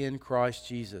yours in Christ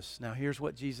Jesus. Now here's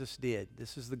what Jesus did.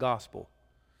 This is the gospel,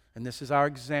 and this is our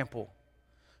example.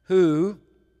 Who,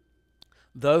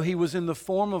 though he was in the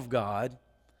form of God,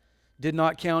 did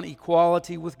not count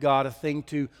equality with God a thing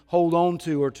to hold on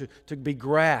to or to be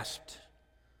grasped.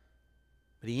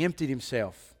 But he emptied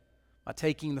himself by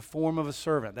taking the form of a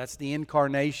servant. That's the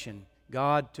incarnation.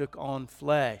 God took on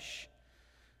flesh.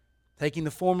 Taking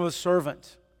the form of a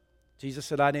servant. Jesus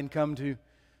said, I didn't come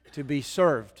to be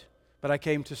served, but I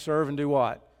came to serve and do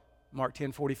what? Mark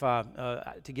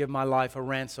 10:45, to give my life a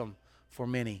ransom for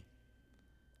many.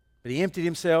 But he emptied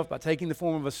himself by taking the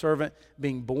form of a servant,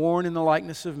 being born in the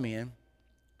likeness of men,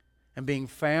 and being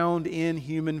found in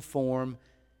human form,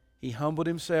 he humbled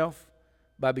himself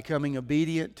by becoming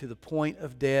obedient to the point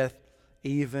of death,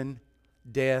 even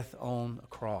death on a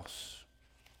cross.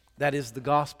 That is the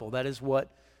gospel. That is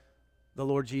what the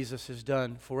Lord Jesus has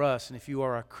done for us. And if you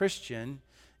are a Christian,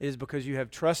 it is because you have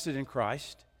trusted in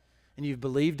Christ and you've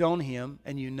believed on Him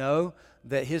and you know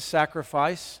that His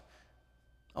sacrifice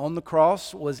on the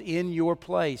cross was in your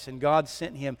place and God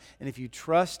sent Him. And if you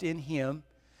trust in Him,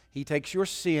 He takes your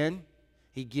sin,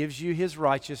 He gives you His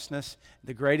righteousness,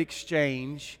 the great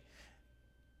exchange,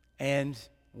 and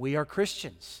we are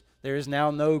Christians. There is now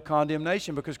no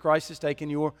condemnation because Christ has taken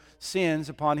your sins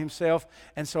upon Himself,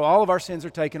 and so all of our sins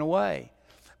are taken away.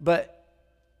 But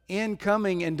in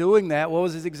coming and doing that, what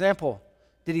was His example?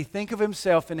 Did He think of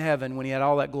Himself in heaven when He had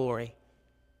all that glory?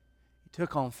 He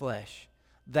took on flesh.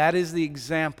 That is the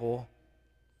example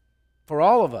for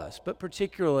all of us, but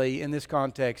particularly in this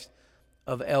context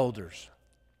of elders.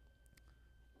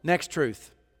 Next truth.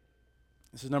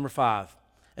 This is number 5.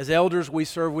 As elders, we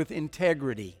serve with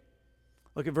integrity.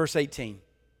 Look at verse 18.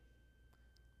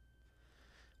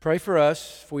 Pray for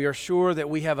us, for we are sure that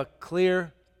we have a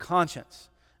clear conscience,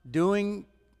 desiring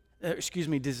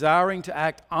to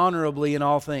act honorably in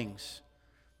all things.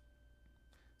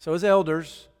 So as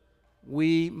elders,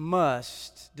 we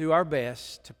must do our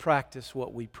best to practice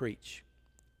what we preach.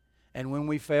 And when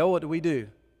we fail, what do?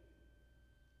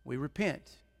 We repent.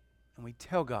 And we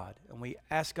tell God, and we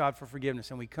ask God for forgiveness,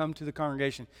 and we come to the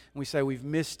congregation, and we say we've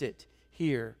missed it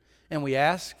here. And we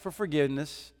ask for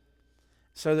forgiveness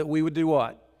so that we would do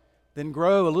what? Then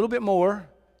grow a little bit more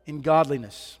in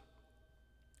godliness.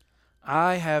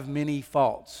 I have many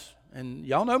faults, and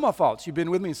y'all know my faults. You've been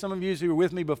with me, and some of you who were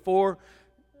with me before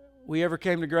we ever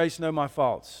came to Grace know my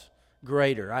faults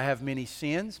greater. I have many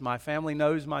sins. My family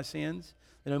knows my sins.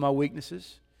 They know my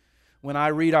weaknesses. When I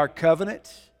read our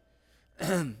covenant,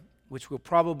 which we'll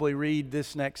probably read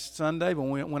this next Sunday, but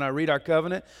when I read our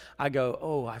covenant, I go,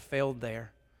 oh, I failed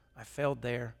there. I failed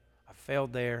there. I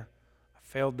failed there. I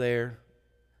failed there.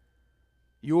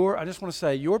 I just want to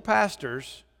say, your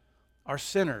pastors are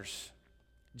sinners,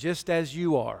 just as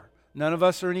you are. None of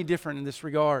us are any different in this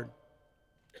regard.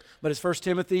 But as 1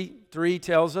 Timothy 3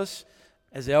 tells us,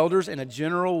 as elders in a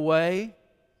general way,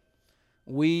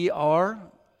 we are,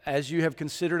 as you have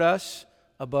considered us,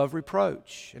 above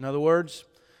reproach. In other words,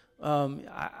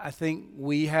 I think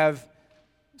we have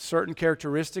certain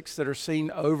characteristics that are seen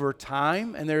over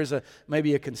time, and there's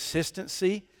maybe a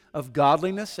consistency of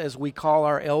godliness as we call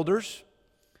our elders.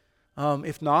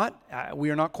 If not, we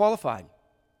are not qualified.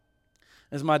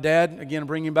 As my dad, again,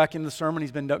 bringing him back into the sermon,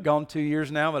 he's been gone 2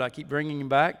 years now, but I keep bringing him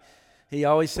back. He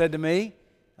always said to me,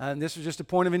 and this was just a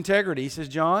point of integrity, he says,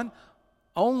 John,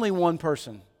 only one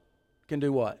person can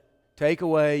do what? Take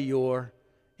away your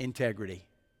integrity.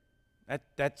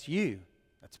 That's you.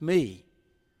 That's me.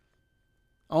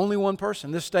 Only one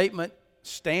person. This statement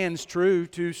stands true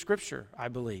to Scripture, I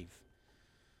believe.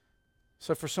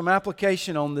 So for some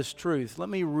application on this truth, let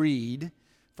me read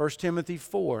 1 Timothy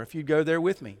 4, if you go there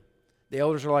with me. The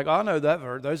elders are like, oh, I know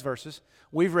those verses.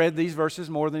 We've read these verses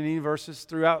more than any verses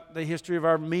throughout the history of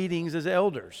our meetings as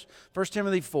elders. 1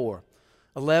 Timothy 4,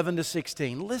 11 to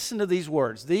 16. Listen to these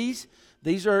words. These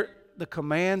are the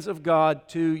commands of God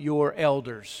to your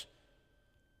elders,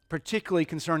 particularly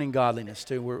concerning godliness,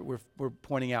 too, we're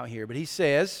pointing out here. But he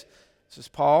says, this is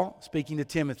Paul speaking to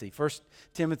Timothy, 1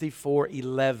 Timothy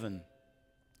 4:11.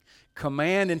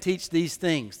 Command and teach these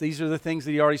things. These are the things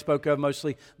that he already spoke of,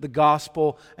 mostly the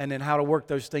gospel and then how to work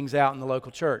those things out in the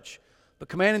local church. But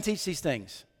command and teach these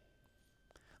things.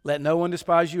 Let no one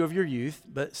despise you of your youth,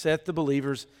 but set the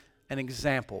believers an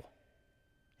example.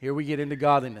 Here we get into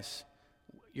godliness.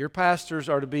 Your pastors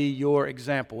are to be your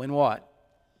example. In what?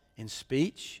 In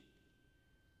speech.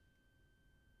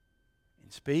 In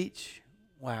speech.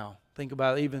 Wow. Think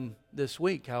about even this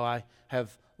week how I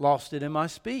have lost it in my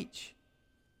speech.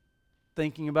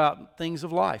 Thinking about things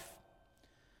of life.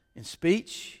 In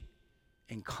speech,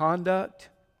 in conduct,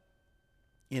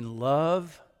 in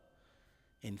love,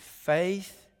 in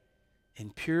faith,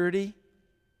 in purity.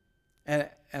 And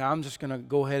I'm just going to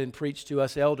go ahead and preach to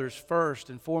us elders first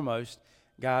and foremost,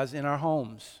 guys, in our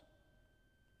homes.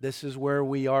 This is where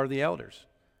we are the elders,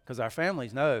 because our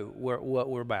families know what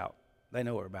we're about. They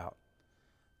know what we're about.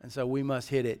 And so we must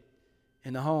hit it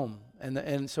in the home.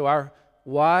 And so our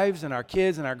wives and our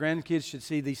kids and our grandkids should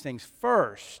see these things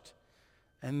first,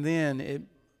 and then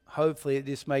hopefully it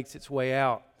just makes its way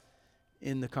out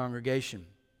in the congregation.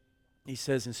 He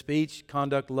says in speech,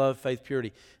 conduct, love, faith,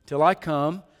 purity. Till I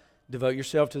come, devote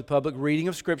yourself to the public reading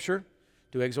of Scripture,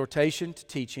 to exhortation, to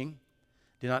teaching.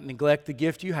 Do not neglect the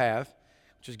gift you have,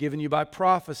 which was given you by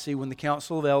prophecy when the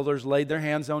council of elders laid their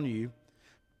hands on you.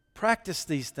 Practice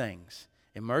these things.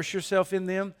 Immerse yourself in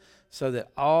them so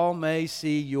that all may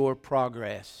see your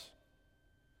progress.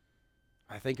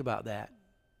 I think about that.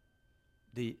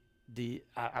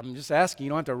 I'm just asking, you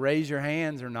don't have to raise your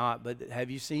hands or not, but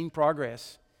have you seen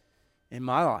progress in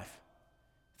my life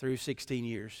through 16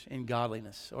 years in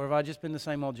godliness? Or have I just been the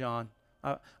same old John?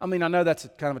 I mean, I know that's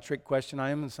kind of a trick question.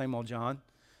 I am the same old John.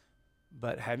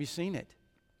 But have you seen it?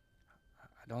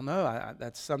 I don't know.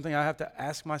 That's something I have to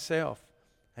ask myself.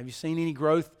 Have you seen any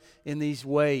growth in these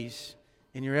ways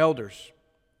in your elders?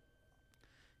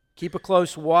 Keep a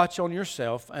close watch on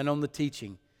yourself and on the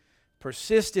teaching.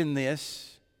 Persist in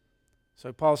this.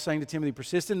 So Paul's saying to Timothy,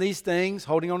 persist in these things,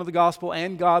 holding on to the gospel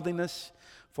and godliness,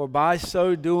 for by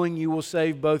so doing you will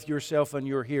save both yourself and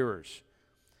your hearers.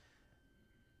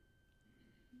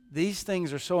 These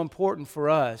things are so important for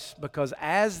us because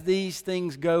as these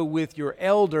things go with your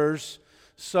elders,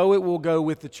 so it will go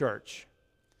with the church.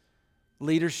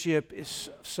 Leadership is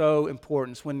so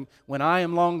important. When I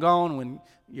am long gone, when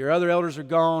your other elders are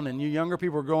gone, and you younger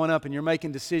people are growing up, and you're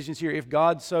making decisions here, if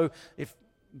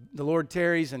the Lord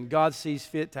tarries and God sees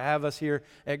fit to have us here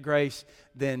at Grace,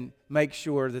 then make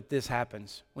sure that this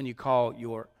happens when you call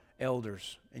your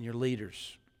elders and your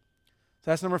leaders.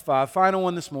 So that's number 5. Final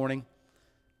one this morning.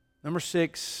 Number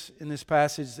 6 in this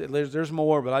passage. There's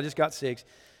more, but I just got 6.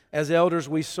 As elders,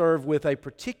 we serve with a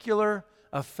particular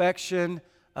affection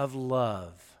of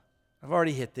love. I've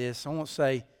already hit this. I won't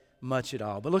say much at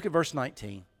all. But look at verse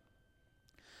 19.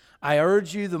 I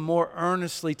urge you the more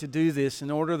earnestly to do this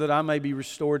in order that I may be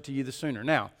restored to you the sooner.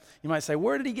 Now, you might say,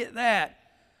 where did he get that?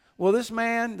 Well,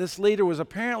 this leader was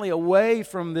apparently away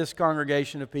from this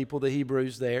congregation of people, the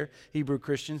Hebrews there, Hebrew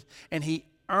Christians, and he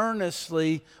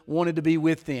earnestly wanted to be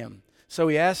with them. So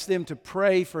he asked them to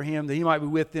pray for him that he might be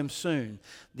with them soon.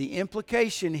 The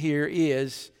implication here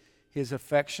is his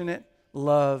affectionate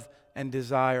love and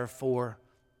desire for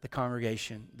the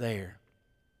congregation there.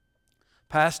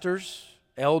 Pastors,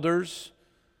 elders,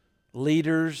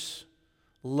 leaders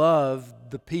love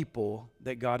the people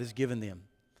that God has given them.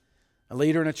 A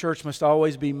leader in a church must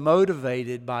always be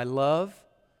motivated by love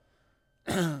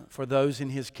for those in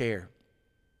his care.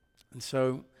 And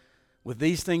so, with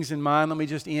these things in mind, let me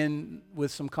just end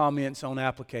with some comments on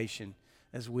application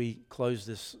as we close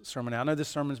this sermon out. I know this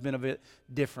sermon's been a bit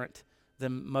different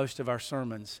than most of our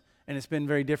sermons, and it's been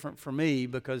very different for me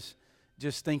because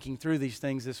just thinking through these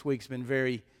things this week's been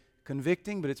very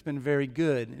convicting, but it's been very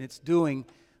good. And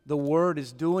the Word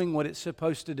is doing what it's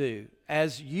supposed to do.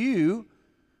 As you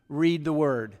read the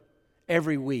Word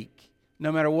every week,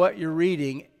 no matter what you're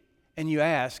reading, and you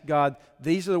ask, God,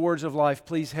 these are the words of life,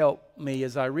 please help me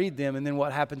as I read them. And then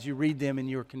what happens? You read them and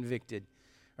you're convicted.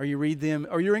 Or you read them,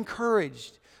 or you're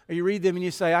encouraged. Or you read them and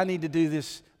you say, I need to do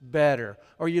this better.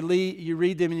 Or you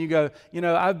read them and you go,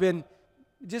 I've been,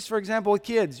 just for example with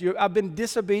kids, I've been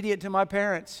disobedient to my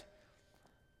parents.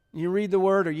 You read the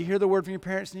Word or you hear the Word from your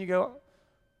parents and you go,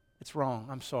 it's wrong,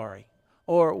 I'm sorry.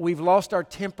 Or we've lost our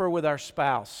temper with our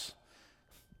spouse.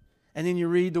 And then you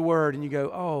read the Word and you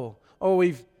go,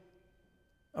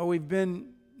 we've been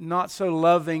not so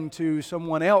loving to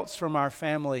someone else from our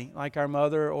family, like our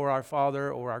mother or our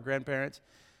father or our grandparents.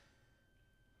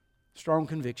 Strong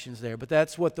convictions there. But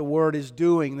that's what the Word is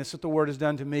doing. That's what the Word has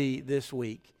done to me this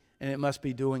week. And it must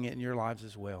be doing it in your lives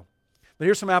as well. But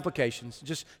here's some applications.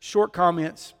 Just short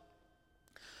comments.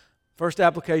 First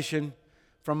application,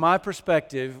 from my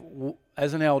perspective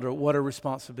as an elder, what a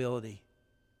responsibility.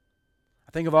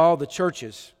 I think of all the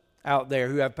churches out there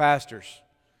who have pastors.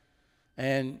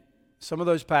 And some of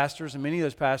those pastors and many of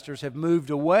those pastors have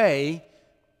moved away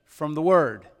from the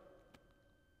Word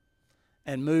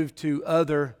and moved to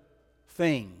other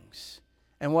things.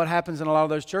 And what happens in a lot of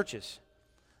those churches?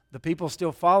 The people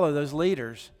still follow those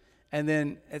leaders. And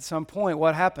then at some point,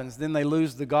 what happens? Then they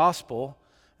lose the gospel,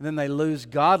 and then they lose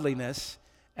godliness,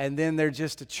 and then they're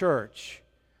just a church.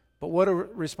 But what a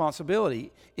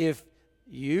responsibility. If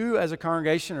you as a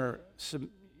congregation are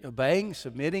obeying,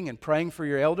 submitting, and praying for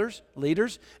your elders,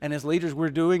 leaders, and as leaders we're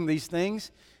doing these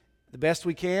things the best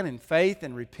we can in faith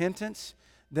and repentance,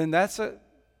 then that's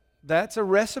a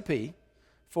recipe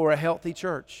for a healthy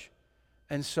church.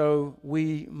 And so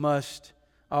we must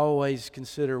always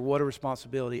consider what a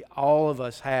responsibility all of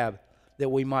us have that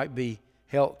we might be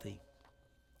healthy.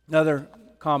 Another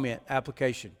comment,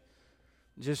 application.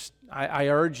 I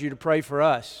urge you to pray for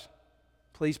us.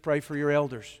 Please pray for your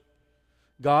elders.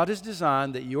 God has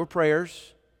designed that your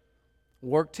prayers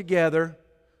work together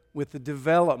with the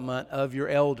development of your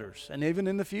elders. And even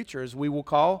in the future, as we will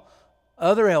call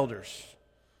other elders,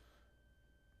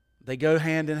 they go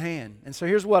hand in hand. And so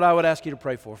here's what I would ask you to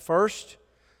pray for. First,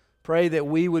 pray that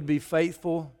we would be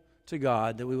faithful to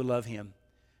God, that we would love Him,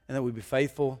 and that we'd be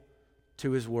faithful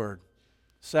to His Word.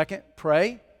 Second,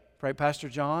 pray Pastor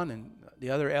John and the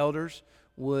other elders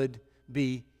would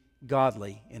be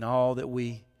godly in all that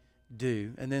we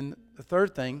do. And then the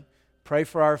third thing, pray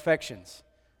for our affections.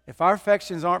 If our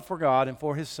affections aren't for God and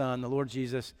for His Son, the Lord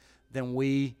Jesus, then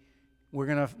we're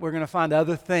gonna find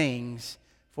other things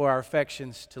for our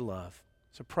affections to love.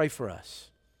 So pray for us.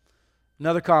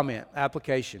 Another comment,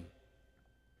 application.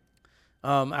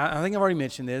 I think I've already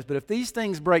mentioned this, but if these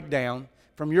things break down,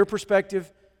 from your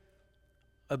perspective,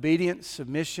 obedience,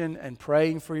 submission, and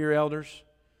praying for your elders,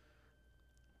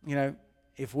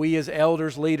 if we as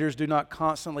elders, leaders, do not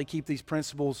constantly keep these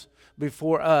principles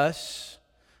before us,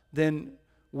 then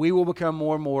we will become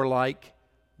more and more like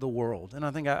the world. And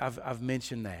I think I've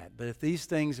mentioned that. But if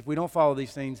we don't follow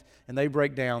these things and they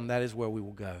break down, that is where we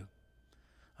will go.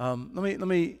 Let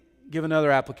me give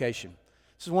another application.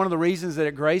 This is one of the reasons that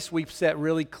at Grace we've set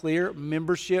really clear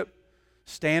membership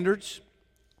standards.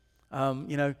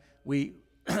 We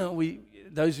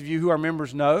those of you who are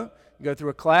members know, you go through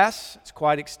a class, it's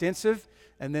quite extensive,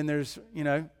 and then there's,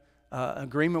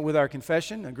 agreement with our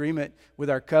confession, agreement with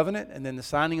our covenant, and then the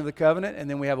signing of the covenant, and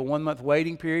then we have a 1-month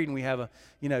waiting period, and we have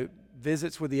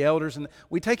visits with the elders, and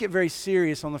we take it very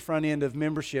serious on the front end of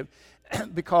membership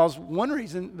because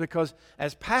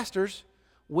as pastors,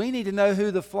 we need to know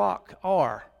who the flock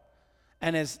are.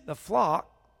 And as the flock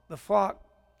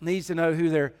needs to know who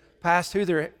they're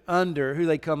under, who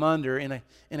they come under in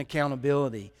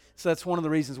accountability. So that's one of the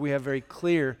reasons we have very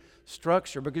clear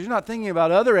structure, because you're not thinking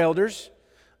about other elders.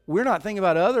 We're not thinking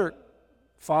about other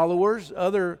followers,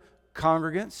 other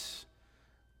congregants.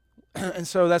 And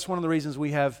so that's one of the reasons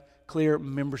we have clear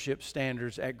membership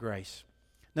standards at Grace.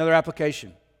 Another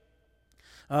application.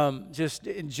 Just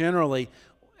generally,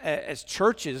 as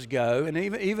churches go, and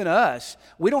even us,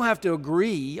 we don't have to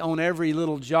agree on every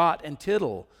little jot and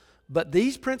tittle. But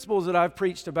these principles that I've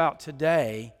preached about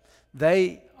today,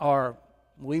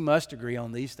 we must agree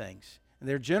on these things. And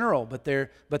they're general, but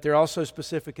they're also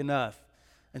specific enough.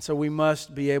 And so we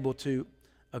must be able to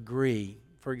agree.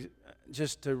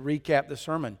 Just to recap the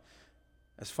sermon,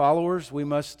 as followers, we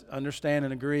must understand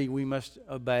and agree. We must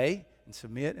obey and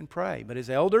submit and pray. But as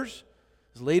elders,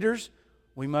 as leaders,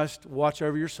 we must watch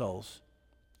over your souls,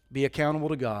 be accountable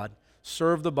to God,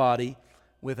 serve the body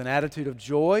with an attitude of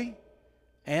joy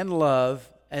and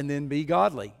love, and then be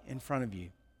godly in front of you.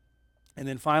 And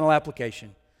then final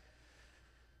application.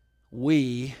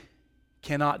 We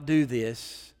cannot do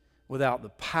this without the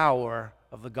power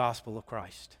of the gospel of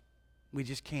Christ. We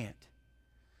just can't.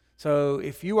 So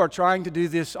if you are trying to do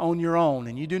this on your own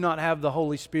and you do not have the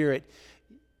Holy Spirit,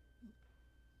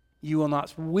 we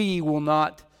will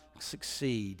not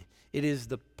succeed. It is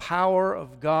the power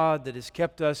of God that has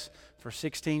kept us for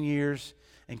 16 years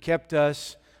and kept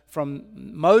us from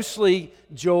mostly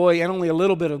joy and only a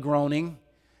little bit of groaning,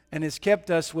 and has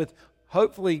kept us with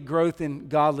hopefully growth in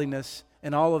godliness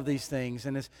and all of these things.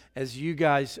 And as you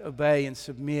guys obey and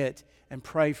submit and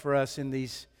pray for us in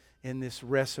this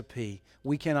recipe,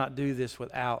 we cannot do this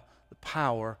without the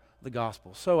power of the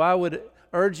gospel. So I would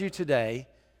urge you today,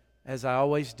 as I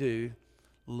always do,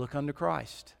 look unto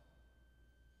Christ.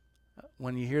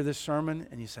 When you hear this sermon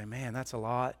and you say, man, that's a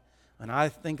lot. And I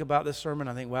think about this sermon,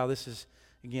 I think, wow, this is,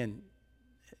 again,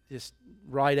 just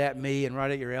right at me and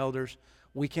right at your elders.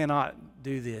 We cannot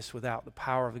do this without the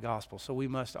power of the gospel. So we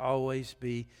must always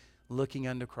be looking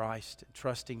unto Christ,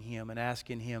 trusting Him, and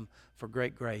asking Him for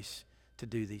great grace to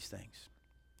do these things.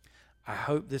 I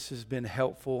hope this has been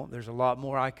helpful. There's a lot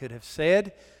more I could have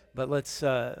said, but let's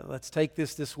take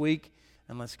this week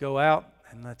and let's go out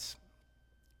and let's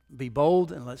be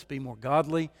bold and let's be more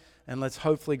godly and let's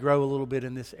hopefully grow a little bit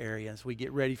in this area as we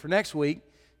get ready for next week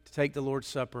to take the Lord's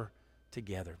Supper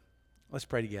together. Let's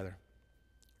pray together.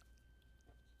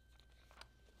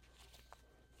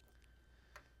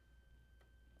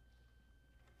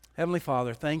 Heavenly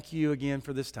Father, thank you again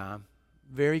for this time.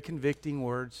 Very convicting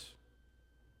words.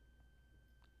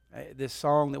 This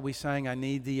song that we sang, I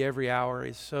Need Thee Every Hour,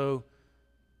 is so,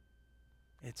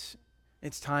 it's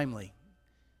timely.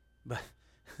 But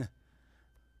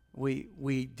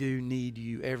we do need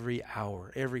you every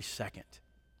hour, every second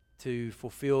to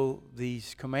fulfill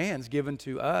these commands given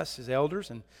to us as elders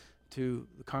and to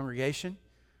the congregation.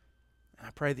 And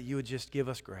I pray that you would just give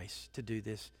us grace to do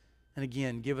this. And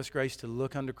again, give us grace to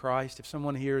look unto Christ. If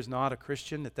someone here is not a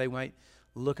Christian, that they might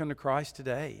look unto Christ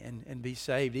today and be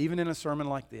saved, even in a sermon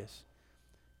like this.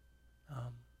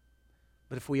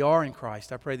 But if we are in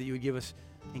Christ, I pray that you would give us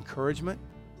encouragement.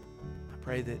 I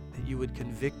pray that you would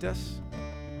convict us.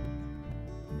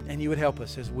 And you would help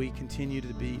us as we continue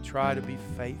to try to be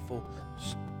faithful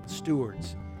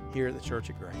stewards here at the Church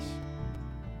of Grace.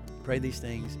 Pray these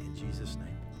things in Jesus' name.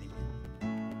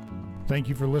 Thank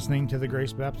you for listening to the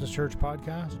Grace Baptist Church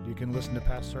podcast. You can listen to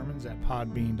past sermons at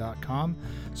podbean.com.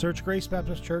 Search Grace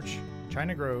Baptist Church,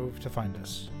 China Grove to find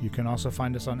us. You can also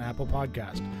find us on Apple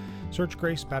Podcast. Search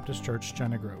Grace Baptist Church,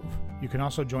 China Grove. You can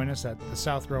also join us at the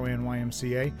South Rowan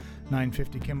YMCA,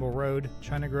 950 Kimball Road,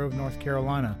 China Grove, North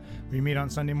Carolina. We meet on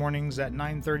Sunday mornings at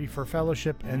 9:30 for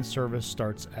fellowship, and service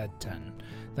starts at 10.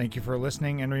 Thank you for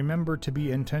listening, and remember to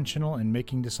be intentional in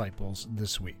making disciples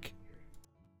this week.